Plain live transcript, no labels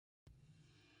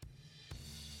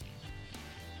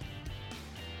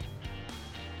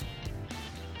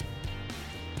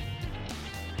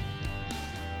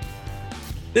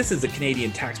This is the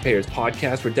Canadian Taxpayers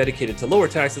Podcast. We're dedicated to lower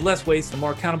taxes, less waste, and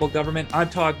more accountable government. I'm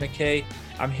Todd McKay.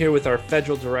 I'm here with our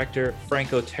federal director,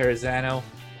 Franco Terrazzano.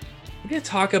 We're going to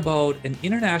talk about an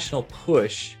international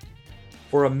push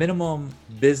for a minimum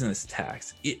business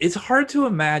tax. It's hard to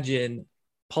imagine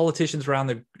politicians around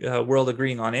the world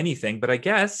agreeing on anything, but I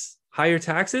guess higher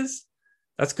taxes,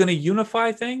 that's going to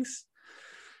unify things.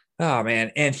 Oh,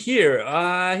 man. And here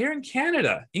in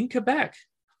Canada, in Quebec,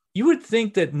 you would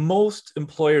think that most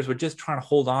employers were just trying to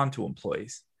hold on to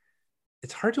employees.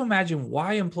 It's hard to imagine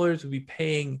why employers would be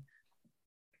paying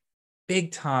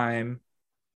big time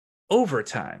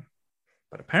overtime.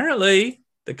 But apparently,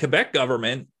 the Quebec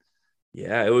government,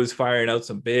 it was firing out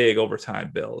some big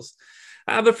overtime bills.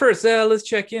 But first, let's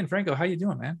check in. Franco, how you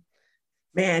doing, man?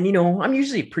 Man, I'm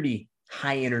usually a pretty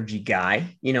high energy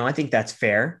guy. I think that's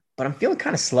fair, but I'm feeling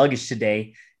kind of sluggish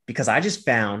today because I just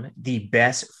found the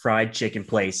best fried chicken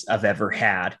place I've ever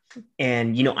had.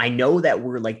 And, I know that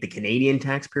we're like the Canadian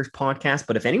Taxpayers Podcast,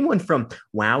 but if anyone from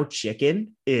Wow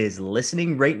Chicken is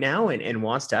listening right now and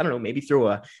wants to, I don't know, maybe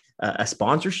throw a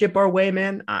sponsorship our way,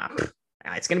 man,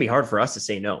 it's going to be hard for us to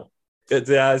say no.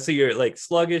 So you're like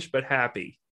sluggish, but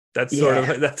happy. That's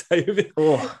that's how you feel.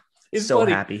 Oh, it's so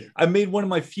funny. Happy. I made one of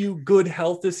my few good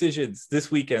health decisions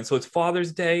this weekend. So it's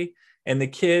Father's Day and the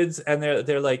kids, and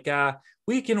they're like,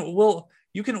 you can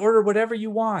order whatever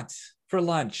you want for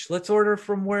lunch. Let's order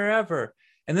from wherever.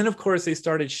 And then of course they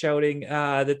started shouting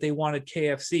that they wanted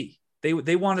KFC.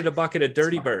 They wanted a bucket of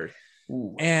Dirty Bird.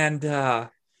 Ooh. And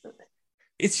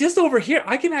it's just over here.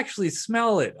 I can actually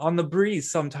smell it on the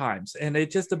breeze sometimes, and it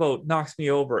just about knocks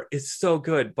me over. It's so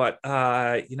good, but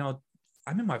I'm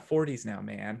in my 40s now,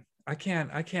 man. I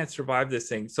can't survive this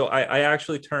thing. So I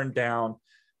actually turned down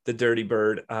the Dirty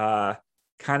Bird.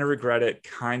 Kind of regret it,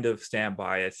 kind of stand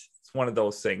by it. It's one of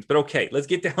those things. But okay, let's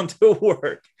get down to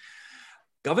work.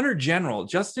 Governor General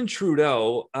Justin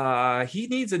Trudeau, he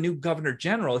needs a new Governor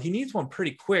General. He needs one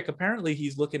pretty quick. Apparently,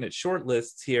 he's looking at short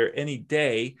lists here any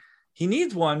day. He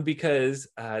needs one because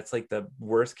it's like the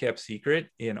worst kept secret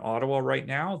in Ottawa right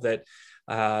now that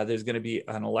there's going to be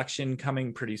an election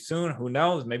coming pretty soon. Who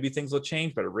knows? Maybe things will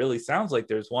change, but it really sounds like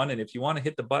there's one. And if you want to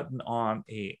hit the button on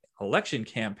a election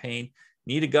campaign,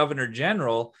 need a Governor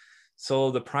General. So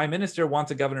the Prime Minister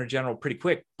wants a Governor General pretty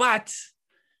quick. But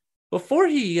before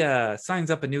he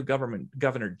signs up a new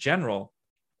Governor General,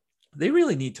 they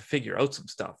really need to figure out some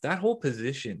stuff. That whole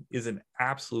position is an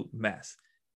absolute mess.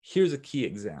 Here's a key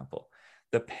example.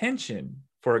 The pension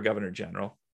for a Governor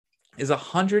General is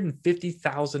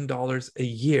 $150,000 a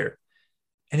year.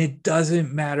 And it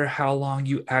doesn't matter how long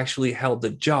you actually held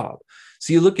the job.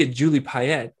 So you look at Julie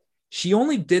Payette. She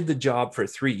only did the job for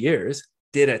 3 years,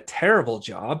 did a terrible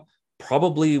job,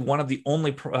 probably one of the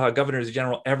only governors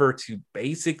general ever to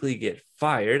basically get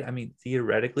fired. I mean,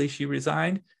 theoretically, she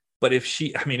resigned. But it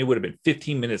would have been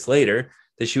 15 minutes later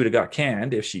that she would have got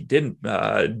canned if she didn't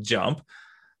jump.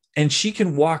 And she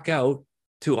can walk out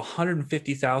to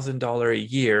 $150,000 a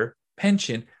year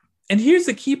pension. And here's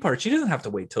the key part. She doesn't have to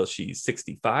wait till she's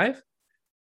 65.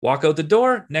 Walk out the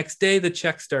door. Next day, the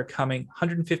checks start coming,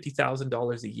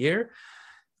 $150,000 a year.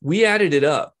 We added it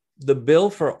up. The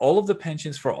bill for all of the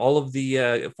pensions for all of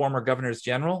the former governors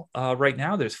general right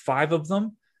now, there's 5 of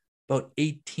them, about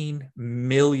 $18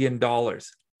 million.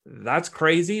 That's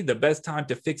crazy. The best time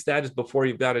to fix that is before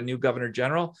you've got a new governor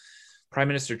general. Prime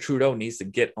Minister Trudeau needs to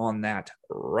get on that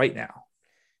right now.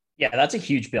 Yeah, that's a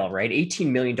huge bill, right?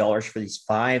 $18 million for these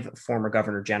 5 former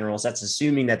governor generals. That's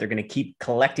assuming that they're going to keep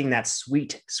collecting that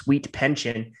sweet, sweet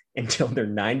pension until they're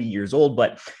 90 years old.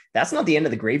 But that's not the end of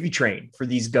the gravy train for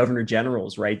these governor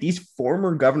generals, right? These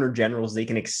former governor generals, they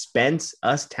can expense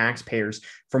us taxpayers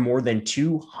for more than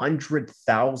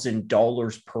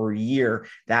 $200,000 per year.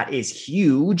 That is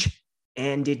huge.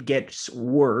 And it gets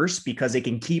worse because they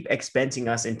can keep expensing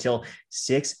us until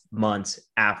 6 months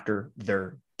after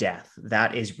their death.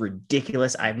 That is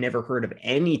ridiculous. I've never heard of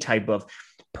any type of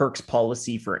perks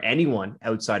policy for anyone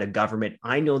outside of government.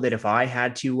 I know that if I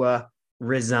had to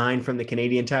resign from the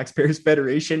Canadian Taxpayers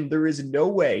Federation, there is no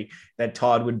way that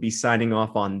Todd would be signing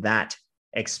off on that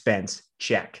expense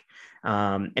check.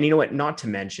 And you know what? Not to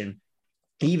mention,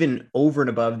 even over and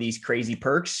above these crazy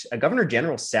perks, a governor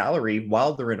general's salary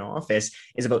while they're in office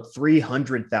is about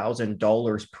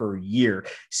 $300,000 per year.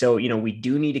 So, we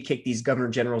do need to kick these governor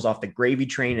generals off the gravy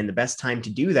train. And the best time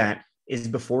to do that is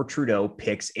before Trudeau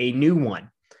picks a new one.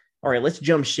 All right, let's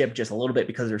jump ship just a little bit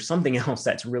because there's something else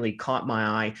that's really caught my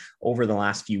eye over the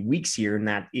last few weeks here, and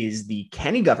that is the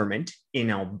Kenney government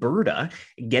in Alberta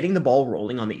getting the ball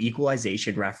rolling on the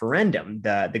equalization referendum.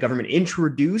 The government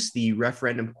introduced the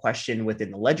referendum question within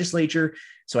the legislature,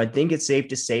 so I think it's safe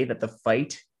to say that the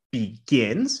fight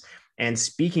begins. And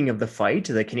speaking of the fight,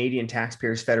 the Canadian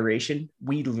Taxpayers Federation,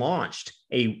 we launched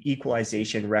a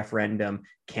equalization referendum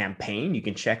campaign. You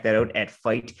can check that out at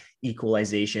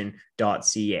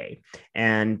fightequalization.ca.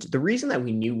 And the reason that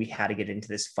we knew we had to get into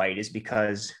this fight is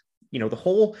because, the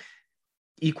whole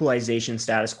equalization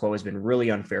status quo has been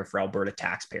really unfair for Alberta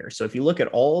taxpayers. So if you look at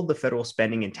all the federal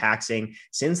spending and taxing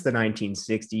since the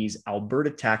 1960s,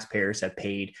 Alberta taxpayers have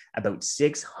paid about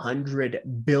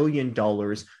 $600 billion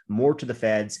more to the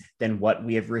feds than what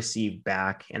we have received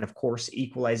back. And of course,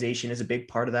 equalization is a big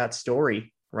part of that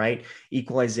story, right?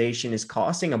 Equalization is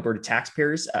costing Alberta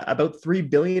taxpayers about $3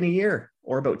 billion a year,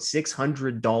 or about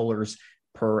 $600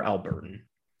 per Albertan.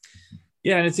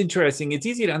 Yeah, and it's interesting. It's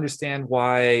easy to understand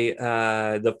why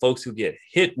the folks who get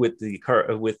hit with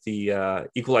the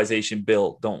equalization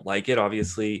bill don't like it.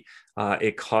 Obviously,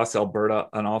 it costs Alberta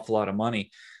an awful lot of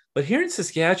money. But here in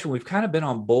Saskatchewan, we've kind of been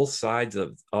on both sides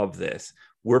of this.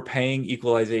 We're paying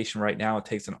equalization right now. It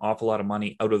takes an awful lot of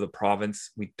money out of the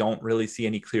province. We don't really see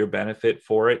any clear benefit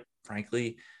for it,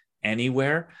 frankly,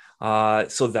 anywhere.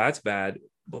 So that's bad.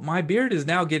 But my beard is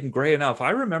now getting gray enough.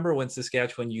 I remember when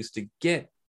Saskatchewan used to get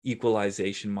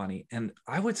equalization money, and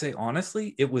I would say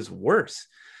honestly it was worse.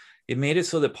 It made it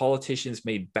so that politicians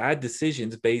made bad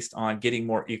decisions based on getting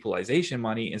more equalization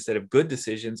money instead of good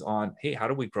decisions on, hey, how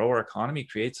do we grow our economy,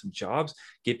 create some jobs,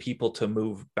 get people to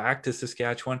move back to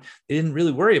Saskatchewan. They didn't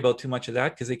really worry about too much of that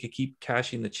because they could keep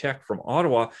cashing the check from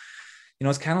Ottawa.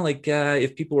 It's kind of like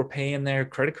if people were paying their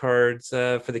credit cards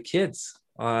for the kids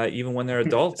even when they're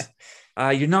adults.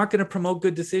 You're not going to promote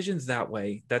good decisions that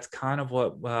way. That's kind of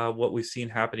what we've seen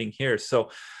happening here.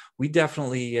 So we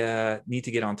definitely need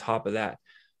to get on top of that.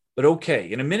 But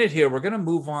okay, in a minute here, we're going to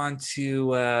move on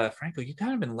to, Franco, you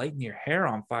kind of been lighting your hair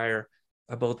on fire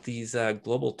about these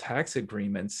global tax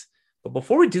agreements. But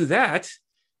before we do that,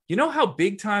 you know how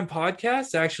big time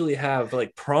podcasts actually have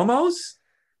like promos?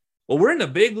 Well, we're in the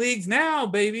big leagues now,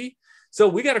 baby. So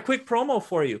we got a quick promo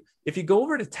for you. If you go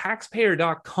over to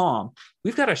taxpayer.com,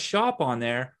 we've got a shop on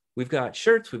there. We've got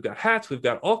shirts, we've got hats, we've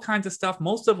got all kinds of stuff,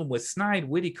 most of them with snide,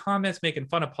 witty comments making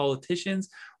fun of politicians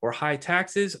or high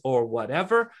taxes or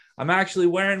whatever. I'm actually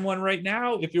wearing one right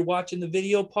now. If you're watching the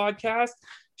video podcast,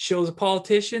 shows a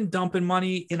politician dumping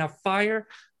money in a fire.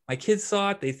 My kids saw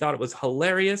it. They thought it was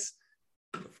hilarious.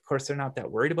 Of course, they're not that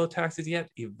worried about taxes yet.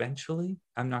 Eventually,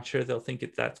 I'm not sure they'll think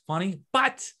that's funny,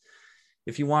 but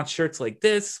if you want shirts like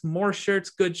this, more shirts,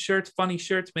 good shirts, funny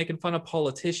shirts, making fun of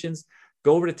politicians,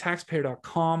 go over to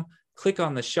taxpayer.com, click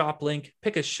on the shop link,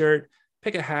 pick a shirt,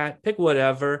 pick a hat, pick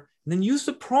whatever, and then use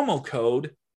the promo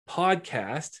code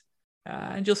podcast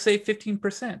and you'll save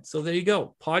 15%. So there you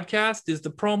go. Podcast is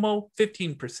the promo,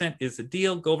 15% is the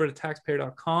deal. Go over to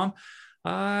taxpayer.com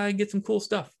and get some cool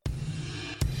stuff.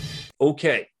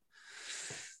 Okay.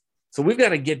 So we've got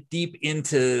to get deep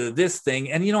into this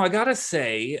thing. And, I got to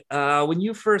say, when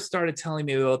you first started telling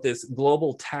me about this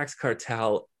global tax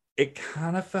cartel, it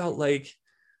kind of felt like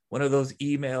one of those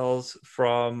emails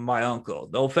from my uncle.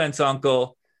 No offense,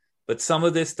 uncle, but some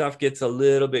of this stuff gets a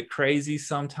little bit crazy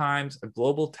sometimes, a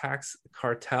global tax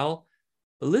cartel.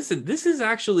 But listen, this is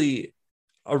actually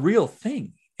a real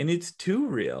thing, and it's too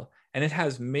real. And it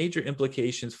has major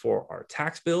implications for our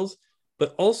tax bills,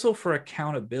 but also for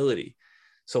accountability.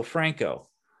 So, Franco,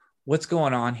 what's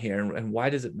going on here and why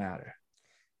does it matter?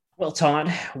 Well,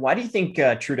 Todd, why do you think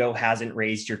Trudeau hasn't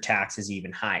raised your taxes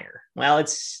even higher? Well,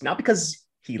 it's not because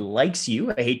he likes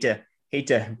you. I hate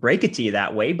to break it to you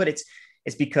that way, but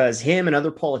it's because him and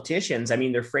other politicians,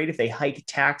 they're afraid if they hike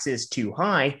taxes too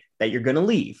high that you're going to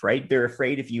leave, right? They're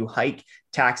afraid if you hike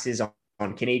taxes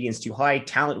on Canadians too high,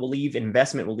 talent will leave,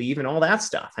 investment will leave, and all that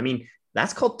stuff.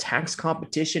 That's called tax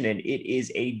competition, and it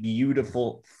is a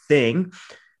beautiful thing.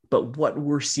 But what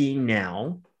we're seeing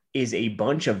now is a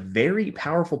bunch of very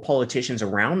powerful politicians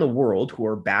around the world who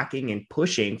are backing and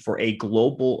pushing for a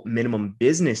global minimum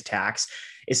business tax,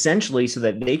 essentially so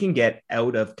that they can get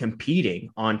out of competing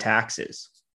on taxes.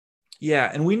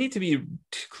 Yeah, and we need to be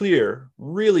clear,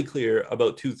 really clear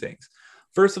about two things.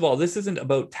 First of all, this isn't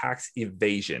about tax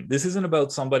evasion. This isn't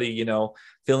about somebody,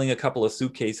 filling a couple of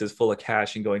suitcases full of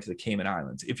cash and going to the Cayman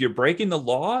Islands. If you're breaking the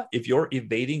law, if you're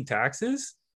evading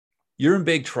taxes, you're in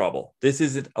big trouble. This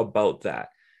isn't about that.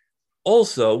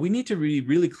 Also, we need to be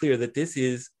really clear that this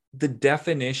is the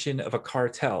definition of a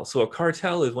cartel. So a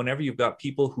cartel is whenever you've got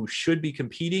people who should be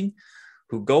competing,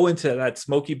 who go into that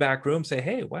smoky back room, say,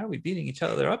 hey, why are we beating each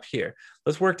other up here?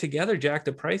 Let's work together, jack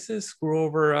the prices, screw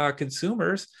over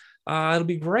consumers. It'll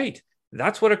be great.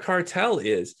 That's what a cartel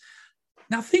is.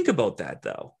 Now think about that,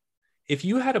 though. If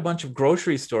you had a bunch of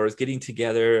grocery stores getting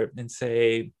together and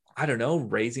say, I don't know,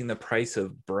 raising the price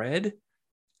of bread,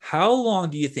 How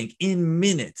long do you think, in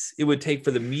minutes, it would take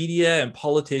for the media and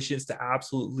politicians to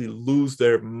absolutely lose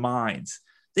their minds?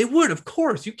 They would, of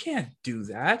course. You can't do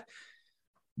that.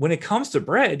 When it comes to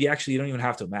bread, you don't even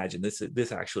have to imagine this.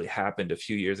 This actually happened a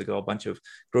few years ago. A bunch of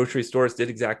grocery stores did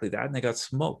exactly that, and they got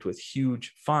smoked with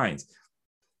huge fines.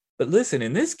 But listen,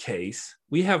 in this case,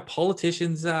 we have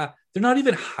politicians, they're not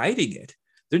even hiding it.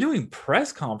 They're doing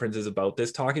press conferences about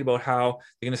this, talking about how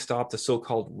they're going to stop the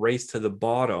so-called race to the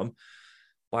bottom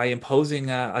by imposing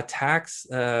a tax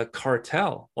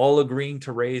cartel, all agreeing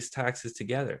to raise taxes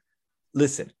together.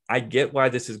 Listen, I get why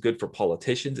this is good for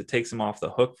politicians. It takes them off the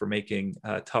hook for making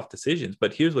tough decisions.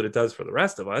 But here's what it does for the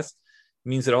rest of us. It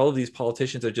means that all of these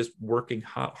politicians are just working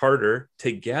harder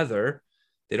together.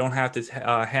 They don't have to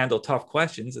handle tough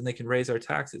questions, and they can raise our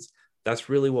taxes. That's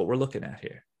really what we're looking at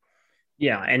here.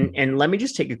 Yeah, and let me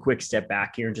just take a quick step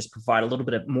back here and just provide a little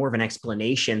bit of more of an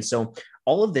explanation. So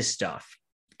all of this stuff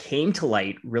came to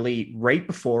light really right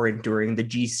before and during the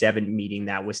G7 meeting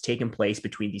that was taking place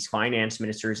between these finance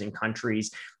ministers in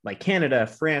countries like Canada,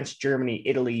 France, Germany,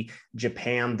 Italy,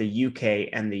 Japan, the UK,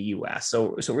 and the US.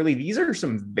 So really, these are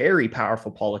some very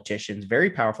powerful politicians,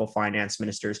 very powerful finance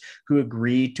ministers who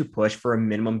agreed to push for a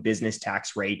minimum business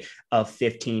tax rate of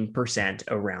 15%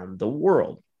 around the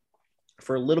world.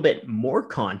 For a little bit more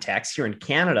context, here in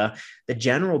Canada, the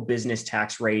general business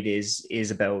tax rate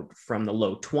is about from the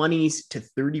low 20s to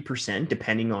 30%,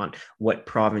 depending on what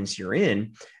province you're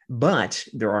in. But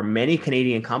there are many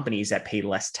Canadian companies that pay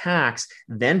less tax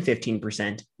than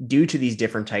 15% due to these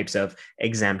different types of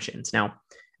exemptions. Now,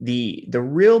 the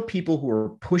real people who are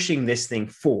pushing this thing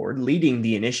forward, leading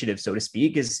the initiative, so to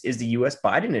speak, is the US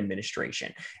Biden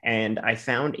administration. And I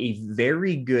found a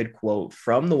very good quote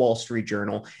from the Wall Street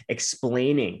Journal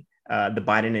explaining the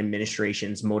Biden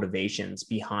administration's motivations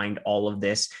behind all of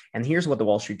this. And here's what the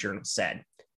Wall Street Journal said.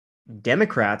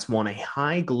 Democrats want a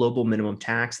high global minimum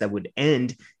tax that would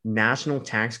end national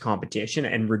tax competition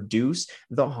and reduce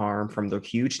the harm from the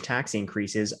huge tax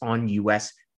increases on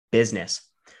US business.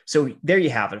 So there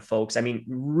you have it, folks. I mean,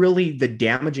 really the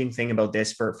damaging thing about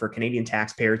this for Canadian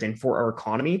taxpayers and for our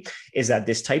economy is that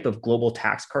this type of global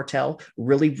tax cartel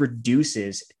really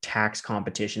reduces tax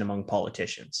competition among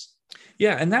politicians.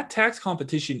 Yeah, and that tax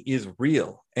competition is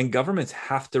real, and governments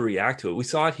have to react to it. We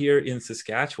saw it here in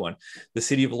Saskatchewan, the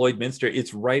city of Lloydminster.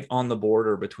 It's right on the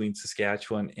border between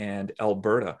Saskatchewan and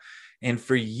Alberta. And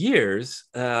for years,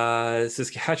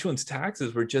 Saskatchewan's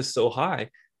taxes were just so high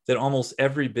that almost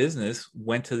every business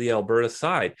went to the Alberta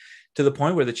side, to the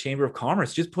point where the Chamber of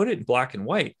Commerce just put it in black and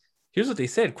white. Here's what they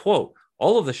said, quote,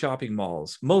 all of the shopping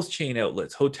malls, most chain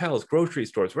outlets, hotels, grocery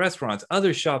stores, restaurants,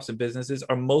 other shops and businesses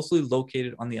are mostly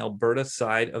located on the Alberta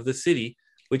side of the city,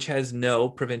 which has no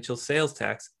provincial sales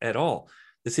tax at all.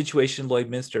 The situation in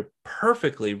Lloydminster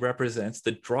perfectly represents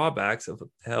the drawbacks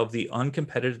of the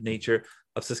uncompetitive nature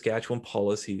of Saskatchewan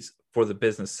policies for the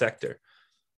business sector.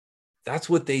 That's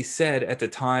what they said at the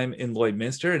time in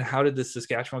Lloydminster. And how did the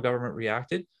Saskatchewan government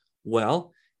reacted?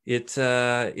 Well, it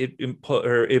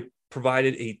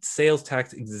provided a sales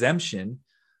tax exemption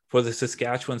for the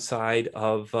Saskatchewan side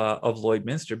of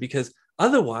Lloydminster, because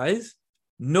otherwise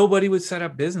nobody would set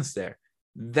up business there.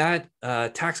 That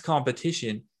tax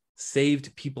competition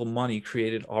saved people money,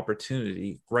 created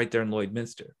opportunity right there in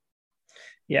Lloydminster.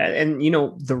 Yeah, and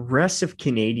the rest of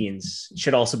Canadians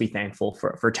should also be thankful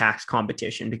for tax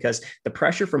competition, because the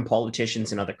pressure from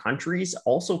politicians in other countries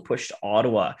also pushed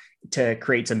Ottawa to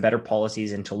create some better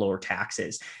policies and to lower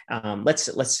taxes. Let's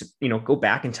go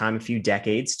back in time a few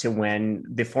decades to when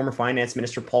the former finance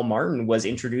minister Paul Martin was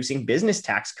introducing business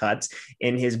tax cuts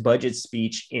in his budget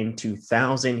speech in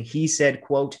 2000. He said,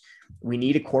 quote, we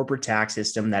need a corporate tax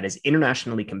system that is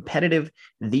internationally competitive.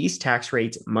 These tax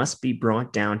rates must be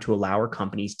brought down to allow our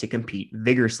companies to compete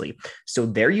vigorously. So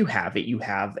there you have it. You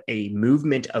have a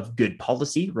movement of good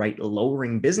policy, right?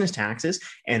 Lowering business taxes.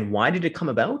 And why did it come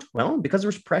about? Well, because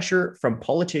there's pressure from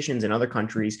politicians in other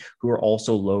countries who are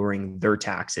also lowering their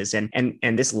taxes. And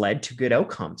this led to good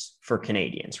outcomes for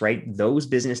Canadians, right? Those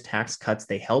business tax cuts,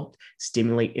 they helped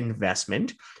stimulate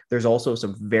investment. There's also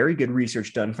some very good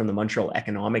research done from the Montreal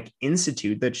Economic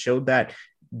Institute that showed that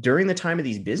during the time of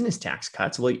these business tax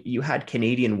cuts, well, you had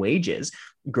Canadian wages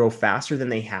grow faster than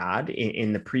they had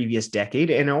in the previous decade,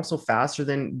 and also faster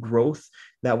than growth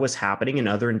that was happening in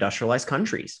other industrialized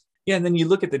countries. Yeah, and then you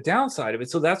look at the downside of it.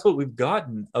 So that's what we've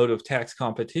gotten out of tax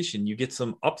competition. You get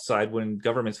some upside when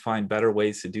governments find better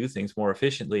ways to do things more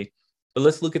efficiently. But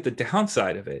let's look at the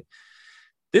downside of it.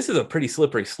 This is a pretty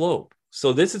slippery slope.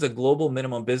 So this is a global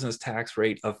minimum business tax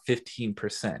rate of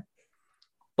 15%.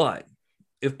 But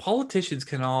if politicians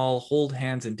can all hold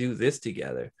hands and do this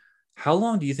together, how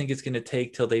long do you think it's going to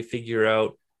take till they figure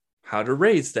out how to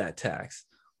raise that tax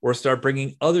or start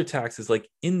bringing other taxes like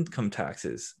income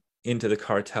taxes into the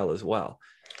cartel as well.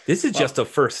 This is just a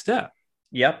first step.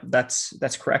 Yep,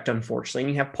 that's correct. Unfortunately,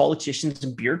 and you have politicians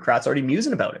and bureaucrats already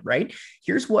musing about it, right?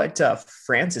 Here's what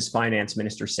France's finance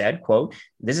minister said: "Quote: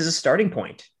 This is a starting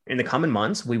point. In the coming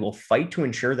months, we will fight to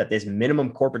ensure that this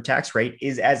minimum corporate tax rate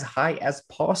is as high as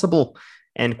possible."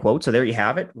 End quote. So there you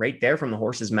have it, right there from the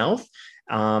horse's mouth.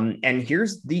 And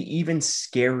here's the even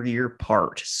scarier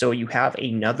part. So you have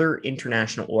another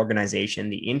international organization,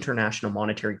 the International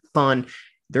Monetary Fund.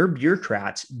 Their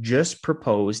bureaucrats just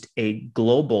proposed a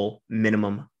global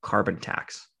minimum carbon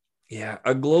tax. Yeah,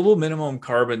 a global minimum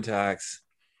carbon tax.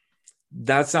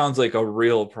 That sounds like a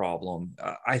real problem.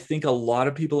 I think a lot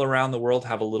of people around the world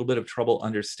have a little bit of trouble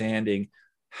understanding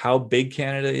how big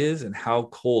Canada is and how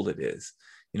cold it is.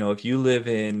 You know, if you live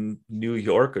in New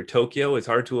York or Tokyo, it's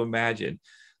hard to imagine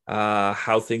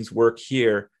how things work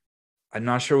here. I'm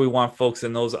not sure we want folks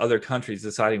in those other countries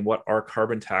deciding what our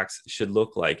carbon tax should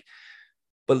look like.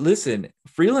 But listen,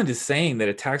 Freeland is saying that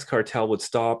a tax cartel would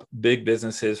stop big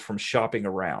businesses from shopping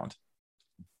around.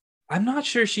 I'm not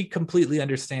sure she completely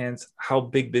understands how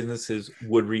big businesses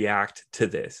would react to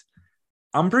this.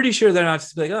 I'm pretty sure they're not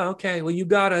just like, oh, okay, well, you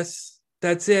got us.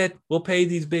 That's it. We'll pay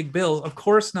these big bills. Of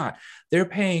course not. They're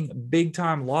paying big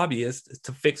time lobbyists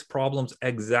to fix problems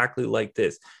exactly like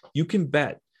this. You can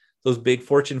bet those big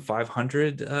Fortune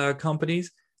 500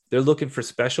 companies, they're looking for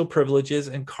special privileges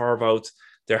and carve outs.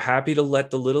 They're happy to let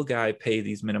the little guy pay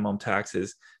these minimum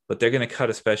taxes, but they're going to cut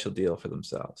a special deal for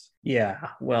themselves. Yeah,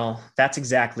 well, that's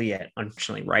exactly it,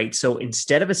 unfortunately, right? So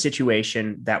instead of a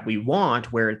situation that we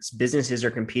want where it's businesses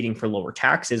are competing for lower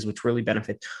taxes, which really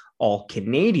benefit all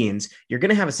Canadians, you're going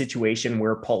to have a situation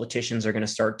where politicians are going to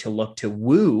start to look to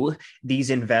woo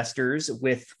these investors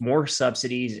with more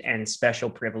subsidies and special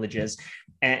privileges.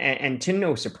 And to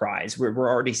no surprise, we're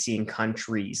already seeing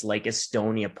countries like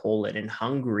Estonia, Poland, and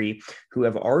Hungary who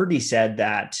have already said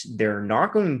that they're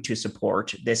not going to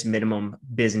support this minimum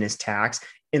business tax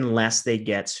unless they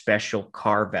get special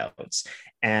carve outs.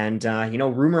 And,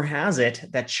 rumor has it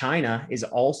that China is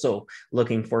also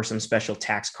looking for some special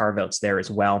tax carve outs there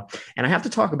as well. And I have to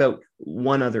talk about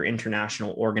one other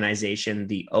international organization,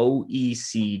 the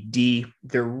OECD.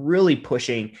 They're really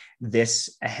pushing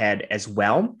this ahead as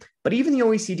well. But even the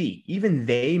OECD, even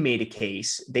they made a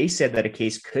case. They said that a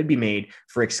case could be made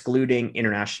for excluding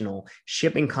international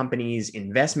shipping companies,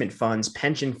 investment funds,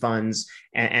 pension funds,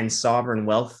 and sovereign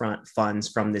wealth funds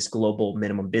from this global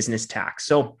minimum business tax.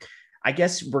 So I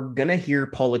guess we're going to hear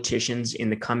politicians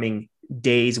in the coming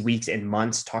days, weeks, and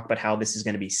months talk about how this is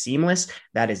going to be seamless.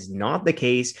 That is not the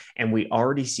case. And we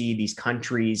already see these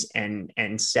countries and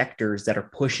sectors that are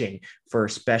pushing for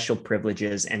special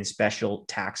privileges and special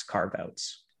tax carve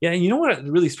outs. Yeah. And you know what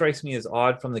really strikes me as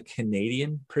odd from the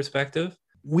Canadian perspective?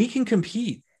 We can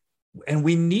compete and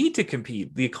we need to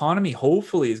compete. The economy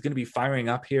hopefully is going to be firing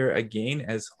up here again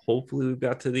as hopefully we've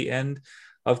got to the end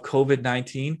of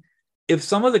COVID-19. If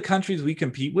some of the countries we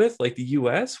compete with, like the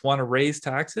US, want to raise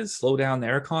taxes, slow down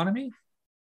their economy,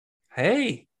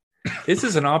 hey, this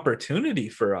is an opportunity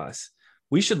for us.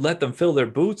 We should let them fill their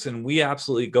boots and we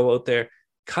absolutely go out there,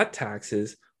 cut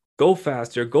taxes, go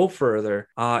faster, go further,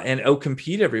 and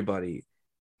outcompete everybody.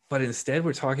 But instead,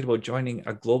 we're talking about joining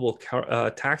a global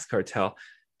tax cartel.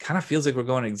 Kind of feels like we're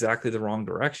going exactly the wrong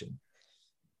direction.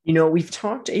 You know, we've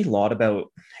talked a lot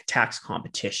about tax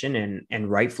competition and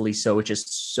rightfully so, which is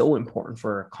so important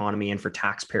for our economy and for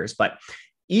taxpayers. But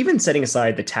even setting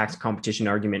aside the tax competition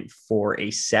argument for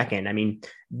a second, I mean,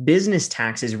 business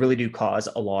taxes really do cause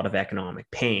a lot of economic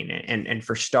pain. And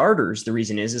for starters, the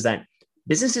reason is that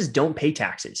businesses don't pay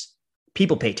taxes.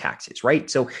 People pay taxes,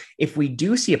 right? So if we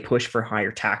do see a push for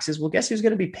higher taxes, well, guess who's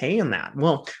going to be paying that?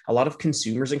 Well, a lot of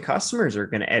consumers and customers are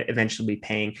going to eventually be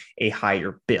paying a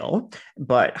higher bill,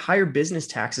 but higher business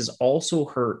taxes also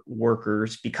hurt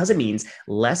workers because it means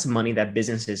less money that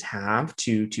businesses have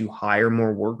to hire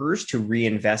more workers, to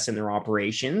reinvest in their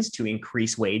operations, to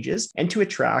increase wages, and to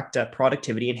attract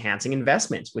productivity enhancing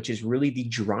investments, which is really the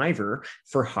driver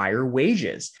for higher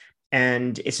wages.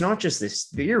 And it's not just this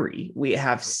theory. We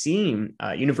have seen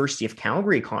University of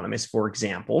Calgary economists, for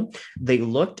example, they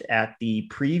looked at the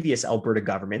previous Alberta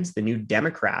government's, the New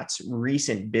Democrats'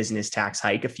 recent business tax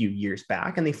hike a few years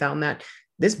back, and they found that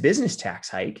this business tax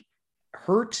hike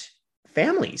hurt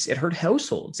families, it hurt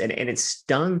households, and it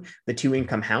stung the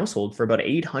two-income household for about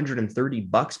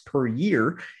 $830 per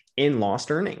year in lost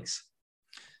earnings.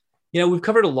 You know, we've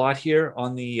covered a lot here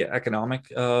on the economic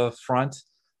front.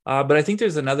 But I think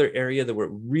there's another area that we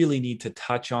really need to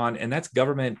touch on, and that's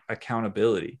government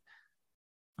accountability.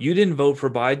 You didn't vote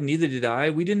for Biden, neither did I.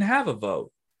 We didn't have a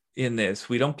vote. in this.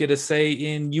 We don't get a say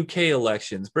in UK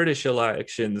elections, British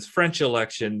elections, French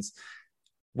elections.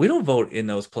 We don't vote in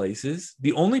those places.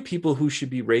 The only people who should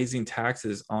be raising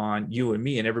taxes on you and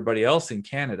me and everybody else in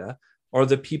Canada are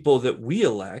the people that we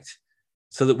elect,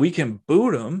 so that we can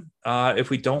boot them if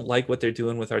we don't like what they're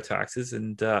doing with our taxes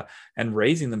and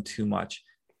raising them too much.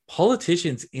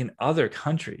 Politicians in other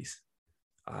countries,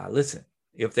 listen,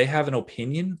 if they have an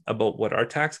opinion about what our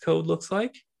tax code looks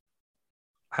like,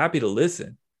 happy to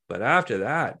listen. But after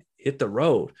that, hit the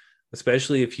road,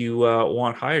 especially if you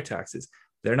want higher taxes.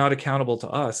 They're not accountable to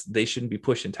us. They shouldn't be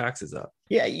pushing taxes up.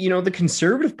 Yeah, the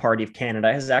Conservative Party of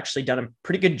Canada has actually done a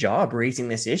pretty good job raising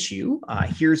this issue.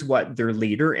 Here's what their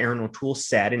leader, Erin O'Toole,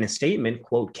 said in a statement,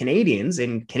 quote, Canadians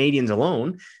and Canadians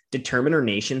alone determine our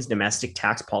nation's domestic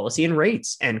tax policy and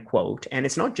rates, end quote. And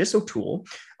it's not just O'Toole.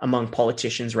 Among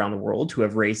politicians around the world who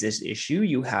have raised this issue,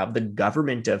 you have the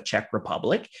government of Czech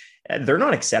Republic. They're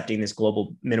not accepting this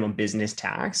global minimum business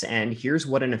tax. And here's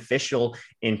what an official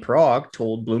in Prague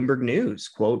told Bloomberg News,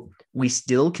 quote, we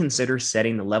still consider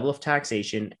setting the level of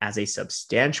taxation as a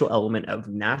substantial element of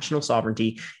national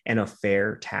sovereignty and a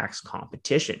fair tax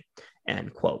competition,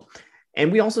 end quote. And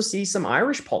we also see some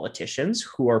Irish politicians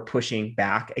who are pushing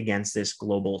back against this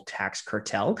global tax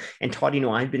cartel. And Todd,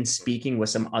 I've been speaking with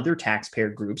some other taxpayer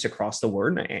groups across the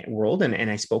world,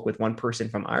 and I spoke with one person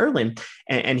from Ireland,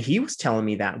 and he was telling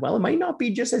me that, well, it might not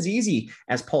be just as easy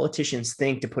as politicians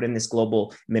think to put in this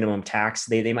global minimum tax.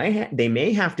 They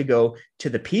may have to go to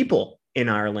the people in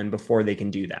Ireland before they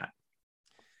can do that.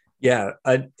 Yeah,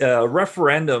 a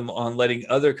referendum on letting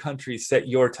other countries set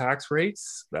your tax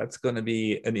rates, that's going to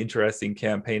be an interesting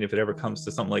campaign if it ever comes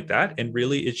to something like that. And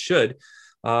really, it should,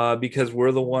 because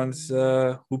we're the ones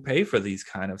who pay for these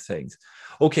kind of things.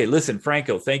 Okay, listen,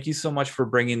 Franco, thank you so much for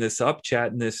bringing this up,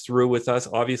 chatting this through with us.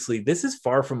 Obviously, this is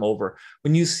far from over.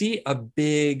 When you see a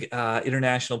big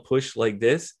international push like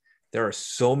this, there are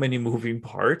so many moving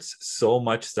parts, so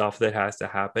much stuff that has to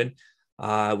happen.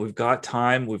 We've got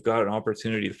time, we've got an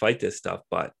opportunity to fight this stuff,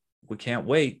 but we can't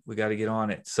wait. We got to get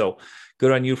on it. So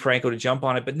good on you, Franco, to jump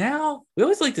on it. But now we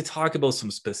always like to talk about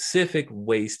some specific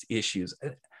waste issues.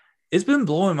 It's been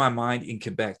blowing my mind in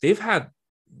Quebec. They've had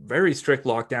very strict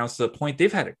lockdowns to the point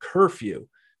they've had a curfew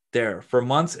there for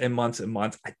months and months and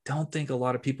months. I don't think a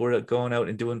lot of people are going out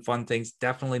and doing fun things,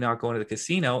 definitely not going to the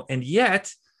casino. And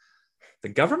yet the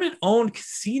government-owned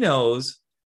casinos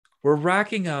were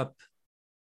racking up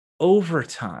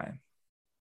overtime.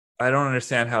 I don't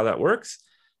understand how that works.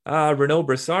 Renaud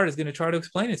Bressard is going to try to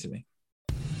explain it to me.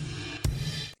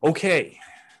 Okay,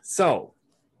 so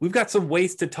we've got some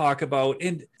waste to talk about,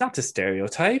 and not to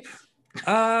stereotype,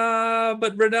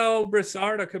 but Renaud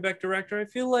Bressard, a Quebec director, I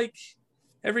feel like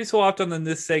every so often in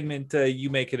this segment,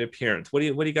 you make an appearance. What do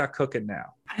you got cooking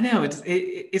now? I know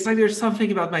it's like there's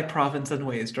something about my province and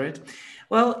waste, right?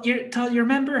 Well, you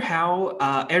remember how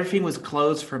everything was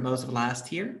closed for most of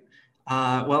last year?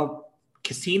 Well,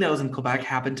 casinos in Quebec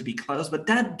happened to be closed, but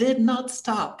that did not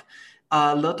stop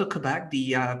Loto Quebec,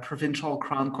 the provincial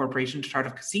crown corporation charge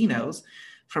of casinos,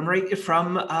 from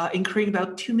incurring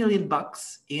about $2 million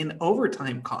in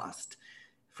overtime cost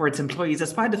for its employees,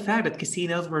 despite the fact that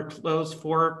casinos were closed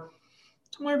for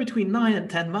somewhere between 9 and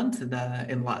 10 months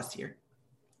in last year.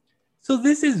 So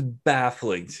this is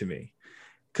baffling to me,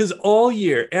 because all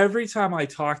year, every time I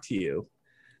talk to you,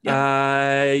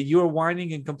 you were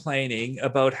whining and complaining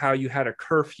about how you had a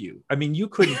curfew. I mean, you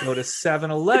couldn't go to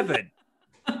 7-Eleven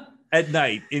at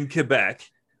night in Quebec,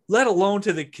 let alone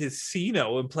to the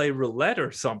casino and play roulette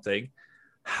or something.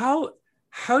 How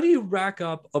do you rack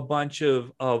up a bunch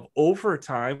of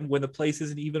overtime when the place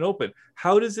isn't even open?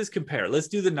 How does this compare? Let's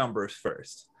do the numbers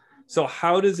first. So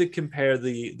how does it compare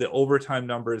the overtime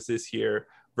numbers this year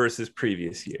versus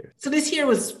previous year? So this year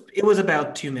it was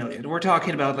about 2 million. We're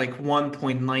talking about like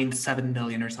 1.97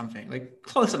 million or something, like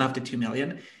close enough to 2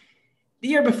 million. The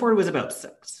year before it was about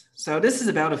 6. So this is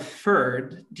about a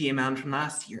third the amount from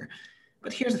last year.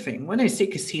 But here's the thing, when I say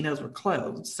casinos were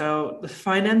closed, so the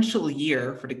financial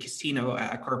year for the casino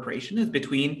corporation is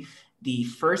between the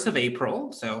 1st of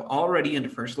April, so already in the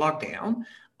first lockdown,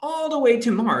 all the way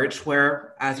to March,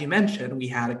 where, as you mentioned, we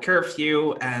had a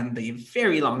curfew and a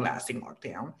very long-lasting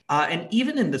lockdown. And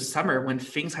even in the summer, when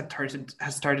things had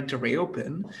started to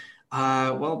reopen,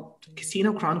 well,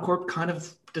 Casino Crown Corp kind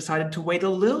of decided to wait a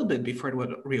little bit before it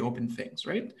would reopen things,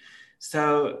 right?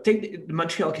 So take the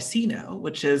Montreal Casino,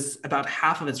 which is about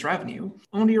half of its revenue,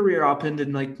 only reopened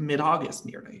in like mid-August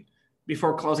nearly,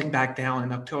 before closing back down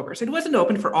in October. So it wasn't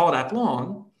open for all that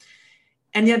long.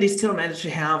 And yet they still managed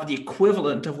to have the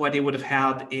equivalent of what they would have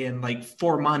had in like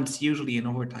 4 months, usually in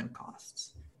overtime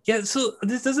costs. Yeah, so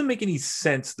this doesn't make any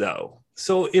sense, though.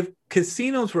 So if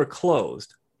casinos were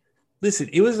closed, listen,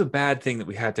 it was a bad thing that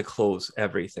we had to close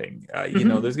everything. You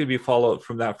know, there's going to be fallout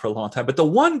from that for a long time. But the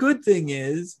one good thing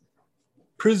is,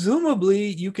 presumably,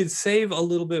 you could save a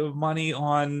little bit of money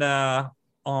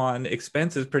on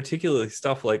expenses, particularly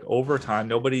stuff like overtime.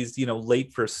 Nobody's, you know,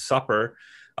 late for supper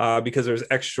because there's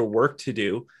extra work to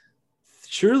do.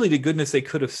 Surely to goodness they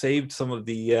could have saved some of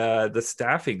the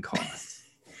staffing costs.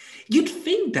 You'd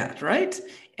think that, right?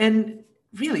 And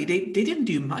really, they didn't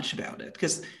do much about it,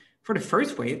 because for the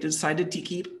first wave, they decided to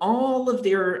keep all of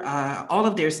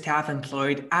their staff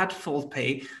employed at full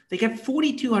pay. They get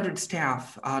 4,200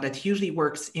 staff that usually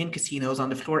works in casinos on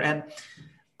the floor. And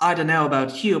I don't know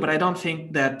about you, but I don't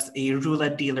think that a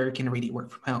roulette dealer can really work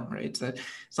from home, right? So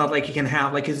it's not like you can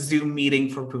have like a Zoom meeting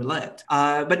for roulette.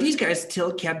 But these guys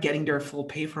still kept getting their full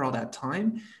pay for all that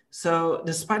time. So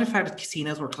despite the fact that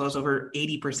casinos were closed over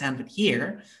 80% of the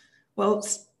year, well,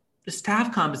 the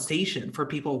staff compensation for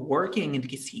people working in the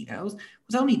casinos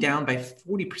was only down by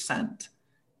 40%.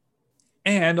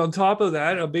 And on top of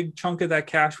that, a big chunk of that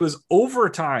cash was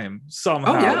overtime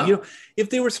somehow. Oh, yeah. You know,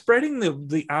 if they were spreading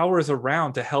the hours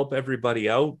around to help everybody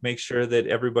out, make sure that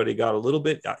everybody got a little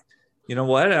bit, you know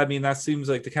what? I mean, that seems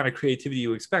like the kind of creativity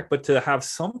you expect. But to have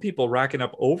some people racking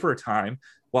up overtime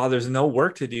while there's no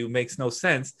work to do makes no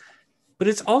sense. But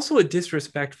it's also a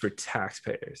disrespect for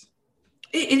taxpayers.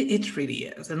 It really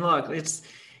is. And look,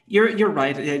 you're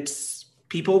right. It's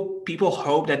people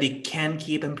hope that they can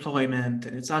keep employment,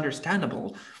 and it's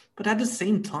understandable. But at the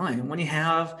same time, when you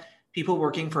have people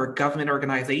working for a government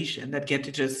organization that get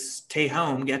to just stay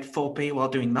home, get full pay while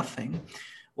doing nothing,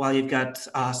 while you've got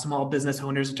small business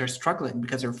owners that are struggling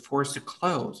because they're forced to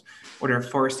close, or they're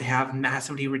forced to have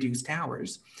massively reduced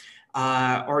hours,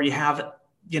 or you have,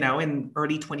 you know, in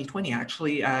early 2020,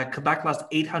 actually, Quebec lost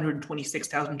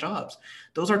 826,000 jobs.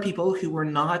 Those are people who were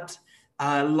not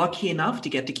lucky enough to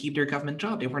get to keep their government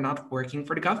job. They were not working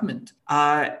for the government.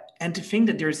 And to think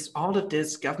that there's all of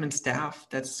this government staff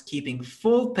that's keeping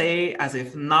full pay as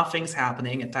if nothing's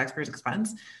happening at taxpayers'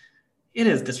 expense, it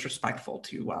is disrespectful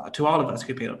to all of us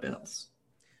who pay the bills.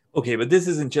 Okay, but this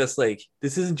isn't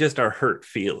just our hurt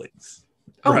feelings.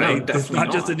 Oh, right? no, definitely it's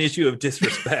not just not. an issue of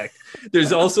disrespect.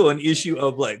 There's also an issue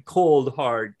of like cold,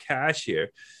 hard cash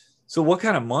here. So what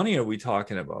kind of money are we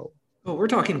talking about? Well, we're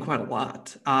talking quite a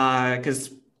lot,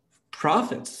 because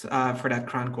profits for that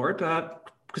Crown Corp,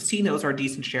 casinos are a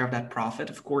decent share of that profit.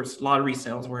 Of course, lottery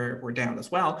sales were down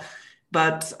as well.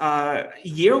 But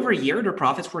year over year, their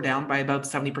profits were down by about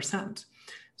 70%.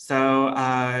 So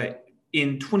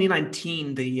in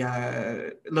 2019,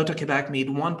 the Loto Quebec made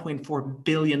 $1.4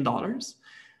 billion.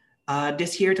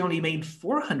 This year, it only made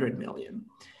 $400 million.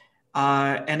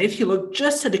 And if you look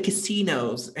just at the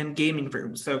casinos and gaming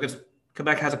rooms, so because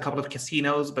Quebec has a couple of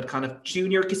casinos, but kind of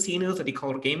junior casinos that they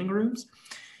call gaming rooms,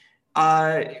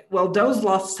 well, those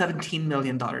lost $17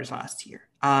 million last year.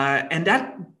 And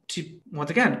that, to once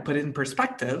again put it in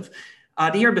perspective,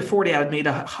 the year before they had made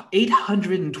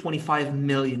 $825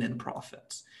 million in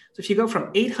profits. So if you go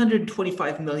from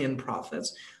 825 million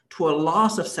profits to a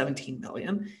loss of 17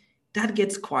 million, that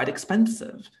gets quite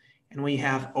expensive. And when you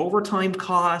have overtime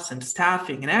costs and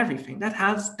staffing and everything, that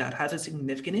has a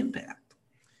significant impact.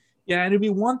 Yeah, and it'd be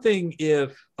one thing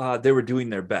if they were doing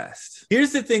their best.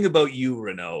 Here's the thing about you,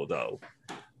 Renaud, though.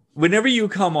 Whenever you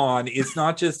come on, it's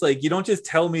not just like, you don't just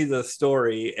tell me the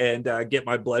story and get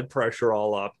my blood pressure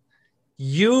all up.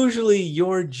 Usually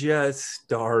you're just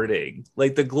starting.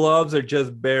 Like the gloves are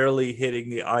just barely hitting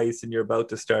the ice and you're about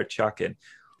to start chucking.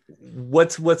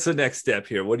 What's the next step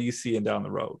here? What are you seeing down the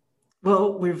road?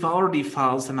 Well, we've already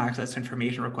filed some access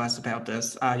information requests about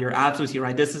this. You're absolutely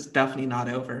right. This is definitely not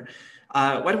over.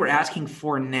 What we're asking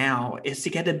for now is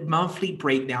to get a monthly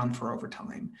breakdown for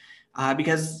overtime.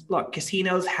 Because look,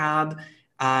 casinos had,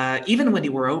 even when they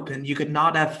were open, you could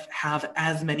not have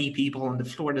as many people on the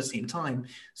floor at the same time.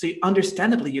 So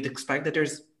understandably, you'd expect that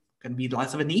there's going to be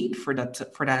less of a need for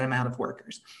that amount of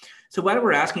workers. So what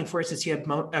we're asking for is to see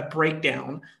a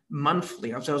breakdown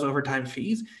monthly of those overtime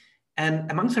fees.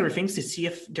 And amongst other things, to see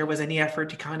if there was any effort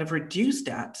to kind of reduce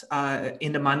that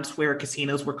in the months where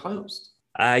casinos were closed.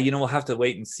 We'll have to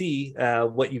wait and see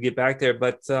what you get back there.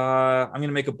 But I'm going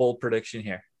to make a bold prediction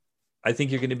here. I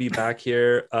think you're going to be back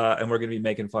here and we're going to be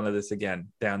making fun of this again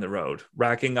down the road,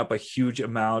 racking up a huge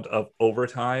amount of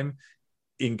overtime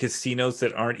in casinos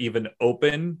that aren't even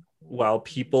open while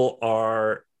people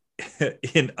are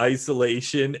in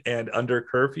isolation and under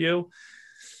curfew.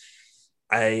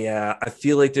 I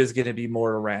feel like there's going to be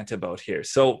more to rant about here.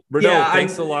 So, Renaud,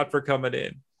 thanks a lot for coming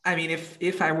in. I mean,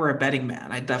 if I were a betting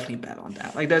man, I'd definitely bet on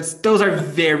that. Like those are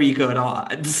very good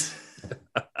odds.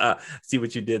 See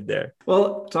what you did there.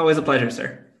 Well, it's always a pleasure,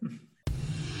 sir.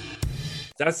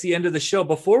 That's the end of the show.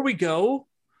 Before we go,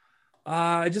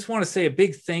 I just want to say a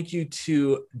big thank you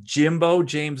to Jimbo,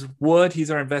 James Wood.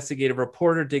 He's our investigative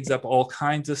reporter, digs up all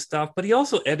kinds of stuff, but he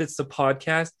also edits the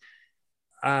podcast.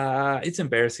 It's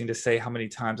embarrassing to say how many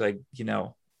times I,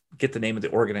 get the name of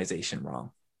the organization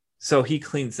wrong. So he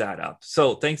cleans that up.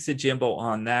 So thanks to Jimbo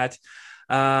on that.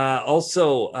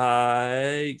 Also,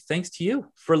 thanks to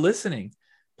you for listening.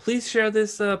 Please share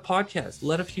this podcast.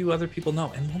 Let a few other people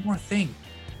know. And one more thing,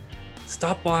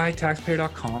 stop by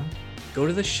taxpayer.com, go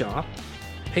to the shop,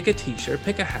 pick a t-shirt,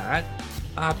 pick a hat,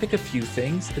 pick a few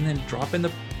things, and then drop in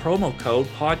the promo code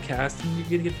podcast and you're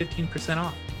going to get 15%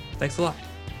 off. Thanks a lot.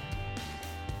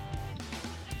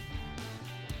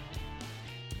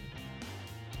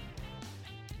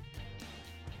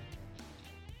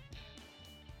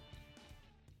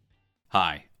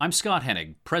 Hi, I'm Scott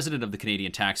Hennig, President of the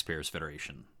Canadian Taxpayers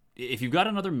Federation. If you've got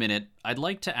another minute, I'd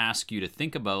like to ask you to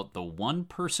think about the one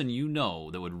person you know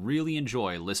that would really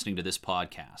enjoy listening to this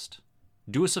podcast.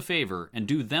 Do us a favor and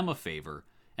do them a favor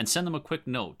and send them a quick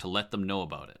note to let them know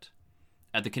about it.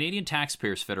 At the Canadian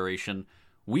Taxpayers Federation,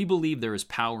 we believe there is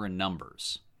power in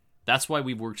numbers. That's why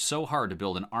we've worked so hard to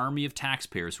build an army of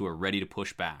taxpayers who are ready to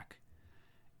push back.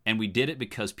 And we did it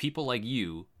because people like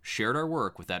you shared our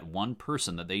work with that one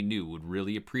person that they knew would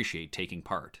really appreciate taking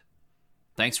part.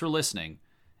 Thanks for listening,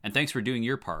 and thanks for doing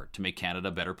your part to make Canada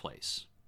a better place.